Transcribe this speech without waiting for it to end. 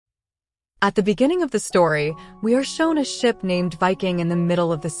At the beginning of the story, we are shown a ship named Viking in the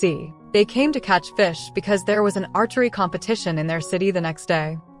middle of the sea. They came to catch fish because there was an archery competition in their city the next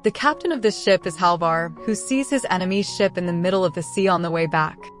day. The captain of this ship is Halvar, who sees his enemy's ship in the middle of the sea on the way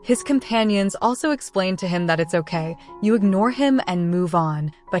back. His companions also explain to him that it's okay, you ignore him and move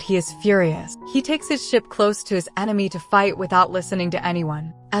on, but he is furious. He takes his ship close to his enemy to fight without listening to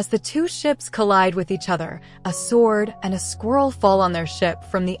anyone. As the two ships collide with each other, a sword and a squirrel fall on their ship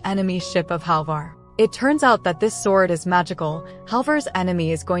from the enemy ship of Halvar. It turns out that this sword is magical. Halvar's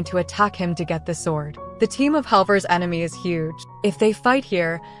enemy is going to attack him to get the sword. The team of Halvar's enemy is huge. If they fight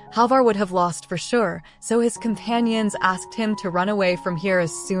here, Halvar would have lost for sure, so his companions asked him to run away from here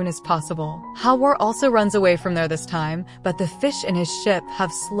as soon as possible. Halvar also runs away from there this time, but the fish in his ship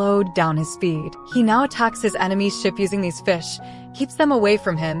have slowed down his speed. He now attacks his enemy's ship using these fish, keeps them away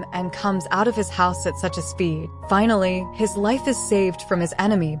from him, and comes out of his house at such a speed. Finally, his life is saved from his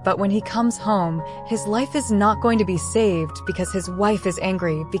enemy, but when he comes home, his life is not going to be saved because his wife is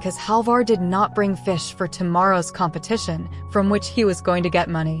angry because Halvar did not bring fish for tomorrow's competition, from which he was going to get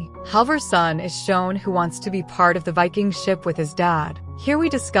money. Halvar's son is shown who wants to be part of the Viking ship with his dad. Here we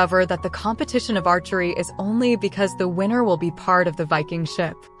discover that the competition of archery is only because the winner will be part of the Viking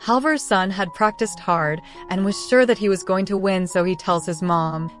ship. Halvar's son had practiced hard and was sure that he was going to win, so he tells his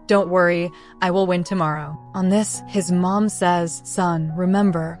mom, "Don't worry, I will win tomorrow." On this, his mom says, "Son,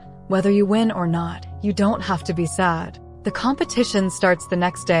 remember, whether you win or not, you don't have to be sad." The competition starts the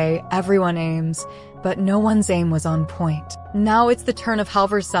next day. Everyone aims, but no one's aim was on point. Now it's the turn of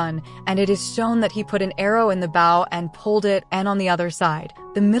Halvar's son, and it is shown that he put an arrow in the bow and pulled it, and on the other side.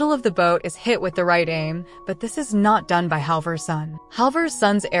 The middle of the boat is hit with the right aim, but this is not done by Halvar's son. Halvar's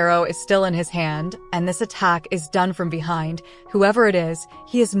son's arrow is still in his hand, and this attack is done from behind. Whoever it is,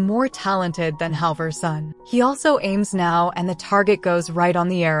 he is more talented than Halvar's son. He also aims now, and the target goes right on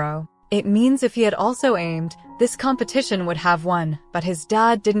the arrow. It means if he had also aimed, this competition would have won, but his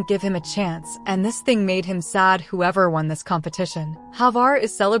dad didn't give him a chance, and this thing made him sad whoever won this competition. Halvar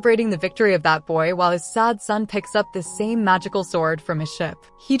is celebrating the victory of that boy while his sad son picks up the same magical sword from his ship.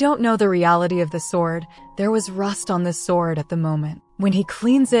 He don't know the reality of the sword. There was rust on this sword at the moment. When he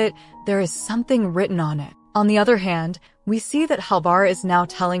cleans it, there is something written on it. On the other hand, we see that Halvar is now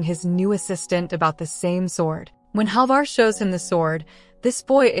telling his new assistant about the same sword. When Halvar shows him the sword, this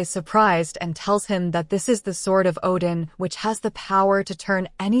boy is surprised and tells him that this is the sword of Odin, which has the power to turn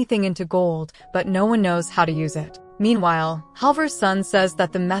anything into gold, but no one knows how to use it. Meanwhile, Halvar's son says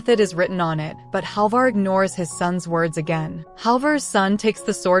that the method is written on it, but Halvar ignores his son's words again. Halvar's son takes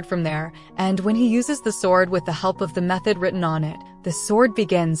the sword from there, and when he uses the sword with the help of the method written on it, the sword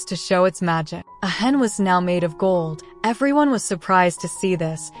begins to show its magic. A hen was now made of gold. Everyone was surprised to see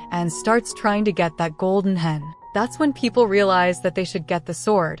this, and starts trying to get that golden hen. That's when people realize that they should get the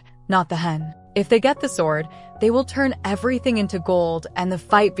sword, not the hen. If they get the sword, they will turn everything into gold, and the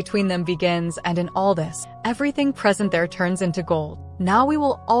fight between them begins, and in all this, everything present there turns into gold. Now we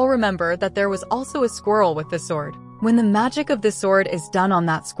will all remember that there was also a squirrel with the sword. When the magic of the sword is done on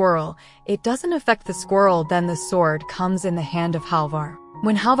that squirrel, it doesn't affect the squirrel, then the sword comes in the hand of Halvar.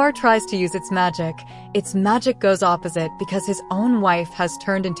 When Halvar tries to use its magic goes opposite because his own wife has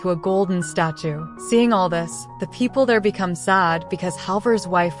turned into a golden statue. Seeing all this, the people there become sad because Halvar's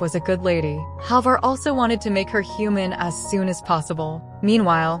wife was a good lady. Halvar also wanted to make her human as soon as possible.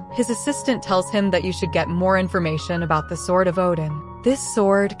 Meanwhile, his assistant tells him that you should get more information about the sword of Odin. This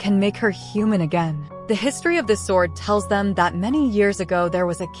sword can make her human again. The history of this sword tells them that many years ago there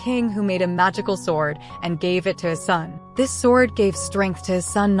was a king who made a magical sword and gave it to his son. This sword gave strength to his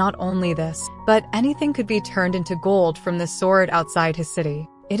son. Not only this, but anything could be turned into gold from the sword outside his city.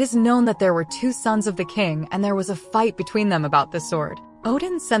 It is known that there were two sons of the king, and there was a fight between them about the sword.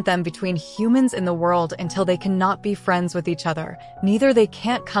 Odin sent them between humans in the world until they cannot be friends with each other. Neither they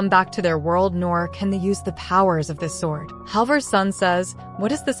can't come back to their world, nor can they use the powers of this sword. Halvar's son says, "What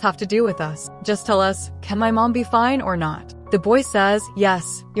does this have to do with us? Just tell us, can my mom be fine or not?" The boy says,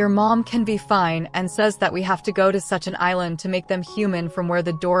 "Yes, your mom can be fine," and says that we have to go to such an island to make them human from where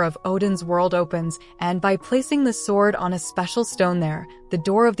the door of Odin's world opens, and by placing the sword on a special stone there, the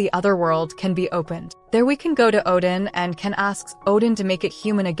door of the other world can be opened. There we can go to Odin and can ask Odin to make it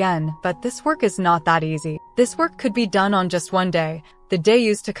human again, but this work is not that easy. This work could be done on just one day. The day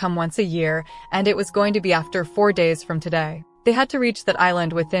used to come once a year, and it was going to be after 4 days from today. They had to reach that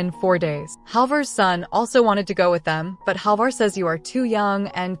island within 4 days. Halvar's son also wanted to go with them, but Halvar says you are too young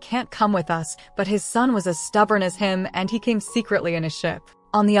and can't come with us, but his son was as stubborn as him and he came secretly in his ship.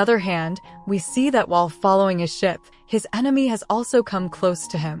 On the other hand, we see that while following his ship, his enemy has also come close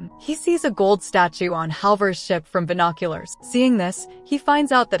to him. He sees a gold statue on Halvar's ship from binoculars. Seeing this, he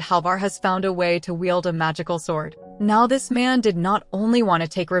finds out that Halvar has found a way to wield a magical sword. Now this man did not only want to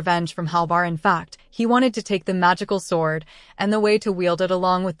take revenge from Halvar, in fact, he wanted to take the magical sword and the way to wield it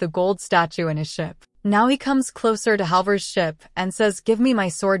along with the gold statue in his ship. Now he comes closer to Halvar's ship and says, "Give me my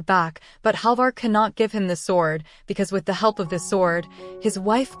sword back," but Halvar cannot give him the sword because with the help of this sword, his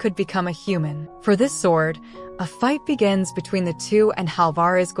wife could become a human. For this sword, a fight begins between the two and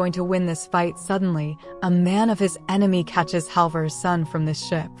Halvar is going to win this fight. Suddenly, a man of his enemy catches Halvar's son from this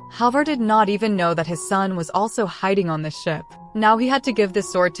ship. Halvar did not even know that his son was also hiding on this ship. Now he had to give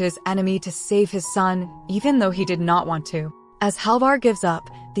this sword to his enemy to save his son, even though he did not want to. As Halvar gives up,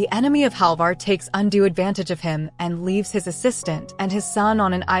 the enemy of Halvar takes undue advantage of him and leaves his assistant and his son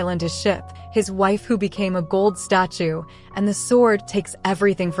on an island, his ship, his wife who became a gold statue, and the sword takes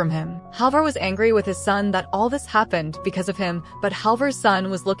everything from him. Halvar was angry with his son that all this happened because of him, but Halvar's son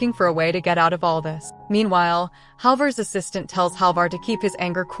was looking for a way to get out of all this. Meanwhile, Halvar's assistant tells Halvar to keep his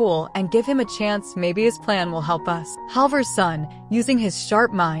anger cool and give him a chance, maybe his plan will help us. Halvar's son, using his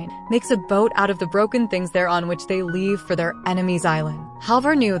sharp mind, makes a boat out of the broken things there on which they leave for their enemy's island.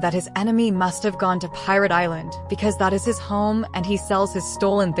 Halvar knew that his enemy must have gone to Pirate Island because that is his home and he sells his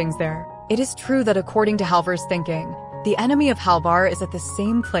stolen things there. It is true that according to Halvar's thinking, the enemy of Halvar is at the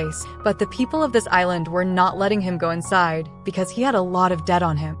same place, but the people of this island were not letting him go inside because he had a lot of debt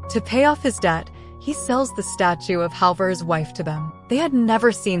on him. To pay off his debt, he sells the statue of Halvar's wife to them. They had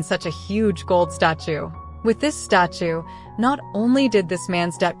never seen such a huge gold statue. With this statue, not only did this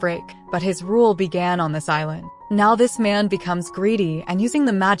man's debt break, but his rule began on this island. Now this man becomes greedy, and using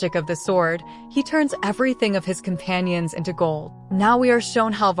the magic of the sword, he turns everything of his companions into gold. Now we are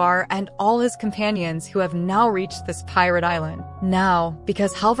shown Halvar and all his companions who have now reached this pirate island. Now,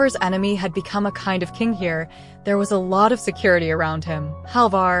 because Halvar's enemy had become a kind of king here, there was a lot of security around him.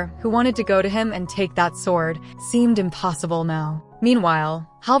 Halvar, who wanted to go to him and take that sword, seemed impossible now. Meanwhile,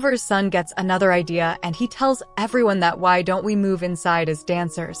 Halvar's son gets another idea and he tells everyone that why don't we move inside as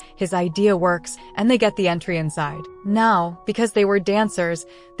dancers. His idea works and they get the entry inside. Now, because they were dancers,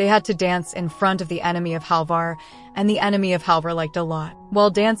 they had to dance in front of the enemy of Halvar, and the enemy of Halvar liked a lot. While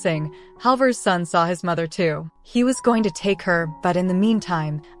dancing, Halvar's son saw his mother too. He was going to take her, but in the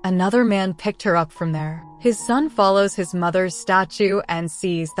meantime, another man picked her up from there. His son follows his mother's statue and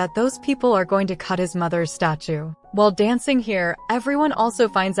sees that those people are going to cut his mother's statue. While dancing here, everyone also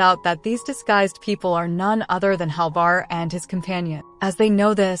finds out that these disguised people are none other than Halvar and his companion. As they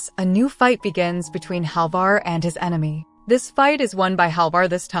know this, a new fight begins between Halvar and his enemy. This fight is won by Halvar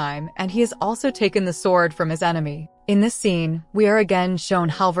this time, and he has also taken the sword from his enemy. In this scene, we are again shown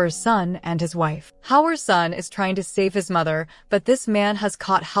Halvar's son and his wife. Halvar's son is trying to save his mother, but this man has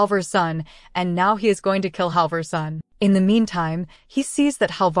caught Halvar's son, and now he is going to kill Halvar's son. In the meantime, he sees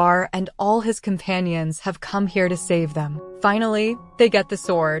that Halvar and all his companions have come here to save them. Finally, they get the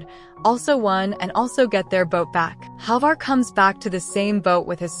sword, also won, and also get their boat back. Halvar comes back to the same boat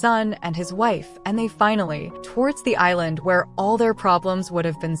with his son and his wife, and they finally, towards the island where all their problems would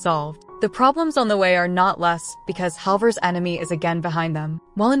have been solved. The problems on the way are not less because Halvar's enemy is again behind them.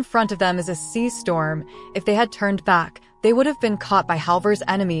 While in front of them is a sea storm, if they had turned back, they would have been caught by Halvar's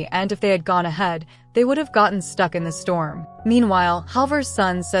enemy, and if they had gone ahead, they would have gotten stuck in the storm. Meanwhile, Halvar's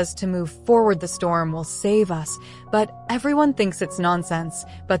son says to move forward, the storm will save us, but everyone thinks it's nonsense,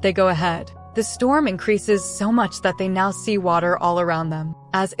 but they go ahead. The storm increases so much that they now see water all around them,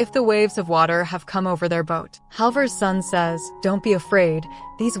 as if the waves of water have come over their boat. Halvar's son says, "Don't be afraid,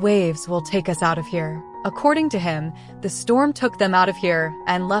 these waves will take us out of here." According to him, the storm took them out of here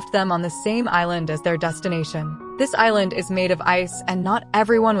and left them on the same island as their destination. This island is made of ice and not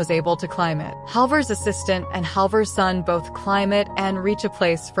everyone was able to climb it. Halvar's assistant and Halvar's son both climb it and reach a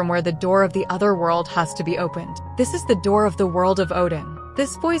place from where the door of the other world has to be opened. This is the door of the world of Odin.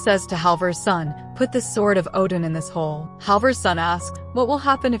 This boy says to Halvar's son, "Put the sword of Odin in this hole." Halvar's son asks, "What will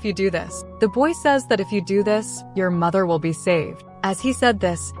happen if you do this?" The boy says that if you do this, your mother will be saved. As he said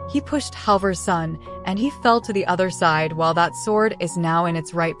this, he pushed Halvar's son, and he fell to the other side while that sword is now in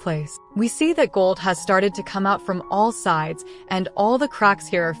its right place. We see that gold has started to come out from all sides, and all the cracks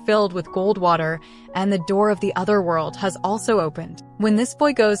here are filled with gold water, and the door of the other world has also opened. When this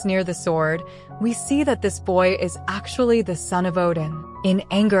boy goes near the sword, we see that this boy is actually the son of Odin. In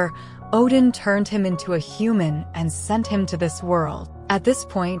anger, Odin turned him into a human and sent him to this world. At this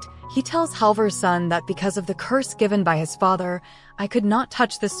point, He tells Halvar's son that because of the curse given by his father, I could not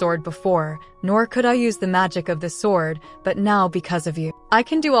touch the sword before, nor could I use the magic of the sword, but now because of you, I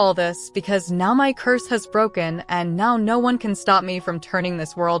can do all this because now my curse has broken and now no one can stop me from turning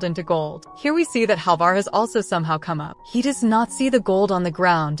this world into gold. Here we see that Halvar has also somehow come up. He does not see the gold on the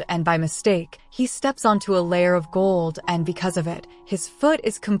ground and by mistake, he steps onto a layer of gold and because of it, his foot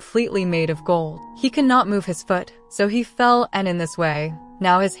is completely made of gold. He cannot move his foot, so he fell and in this way,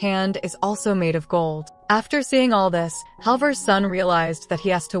 now his hand is also made of gold. After seeing all this, Halvar's son realized that he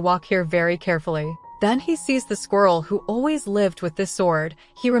has to walk here very carefully. Then he sees the squirrel who always lived with this sword.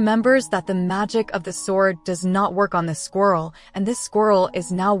 He remembers that the magic of the sword does not work on this squirrel, and this squirrel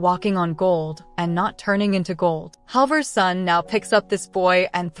is now walking on gold and not turning into gold. Halvar's son now picks up this boy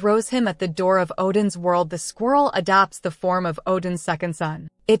and throws him at the door of Odin's world. The squirrel adapts the form of Odin's second son.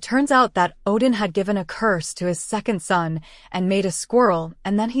 It turns out that Odin had given a curse to his second son and made a squirrel,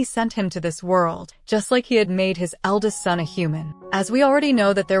 and then he sent him to this world, just like he had made his eldest son a human. As we already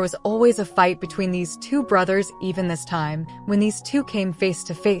know that there was always a fight between these two brothers even this time, when these two came face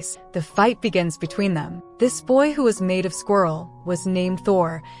to face, the fight begins between them. This boy who was made of squirrel was named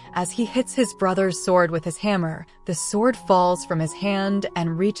Thor. As he hits his brother's sword with his hammer, the sword falls from his hand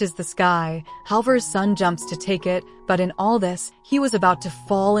and reaches the sky. Halvar's son jumps to take it, but in all this, he was about to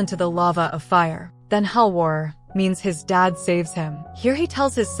fall into the lava of fire. Then Halvar means his dad saves him. Here he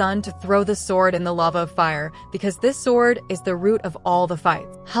tells his son to throw the sword in the lava of fire because this sword is the root of all the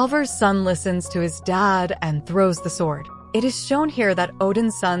fights. Halvar's son listens to his dad and throws the sword. It is shown here that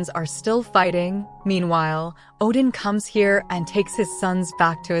Odin's sons are still fighting. Meanwhile, Odin comes here and takes his sons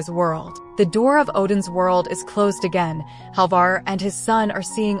back to his world. The door of Odin's world is closed again. Halvar and his son are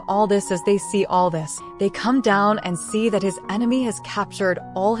seeing all this. As they see all this, they come down and see that his enemy has captured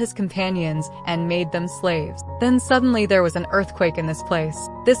all his companions and made them slaves. Then suddenly there was an earthquake in this place.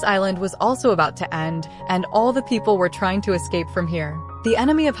 This island was also about to end, and all the people were trying to escape from here. The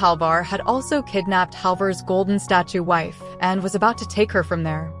enemy of Halvar had also kidnapped Halvar's golden statue wife and was about to take her from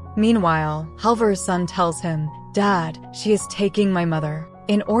there. Meanwhile, Halvar's son tells him, "Dad, she is taking my mother."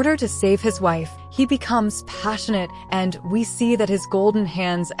 In order to save his wife, he becomes passionate, and we see that his golden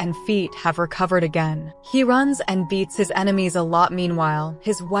hands and feet have recovered again. He runs and beats his enemies a lot. Meanwhile,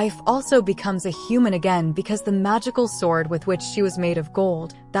 his wife also becomes a human again because the magical sword with which she was made of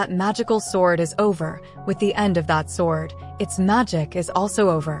gold, that magical sword is over. With the end of that sword, its magic is also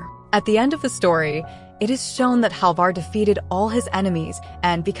over. At the end of the story, it is shown that Halvar defeated all his enemies,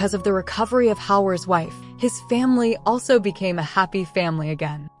 and because of the recovery of Halvar's wife, his family also became a happy family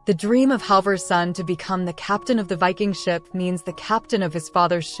again. The dream of Halvar's son to become the captain of the Viking ship means the captain of his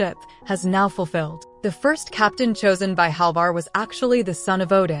father's ship has now fulfilled. The first captain chosen by Halvar was actually the son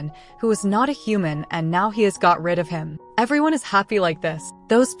of Odin, who was not a human, and now he has got rid of him. Everyone is happy like this.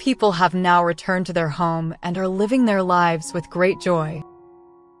 Those people have now returned to their home and are living their lives with great joy.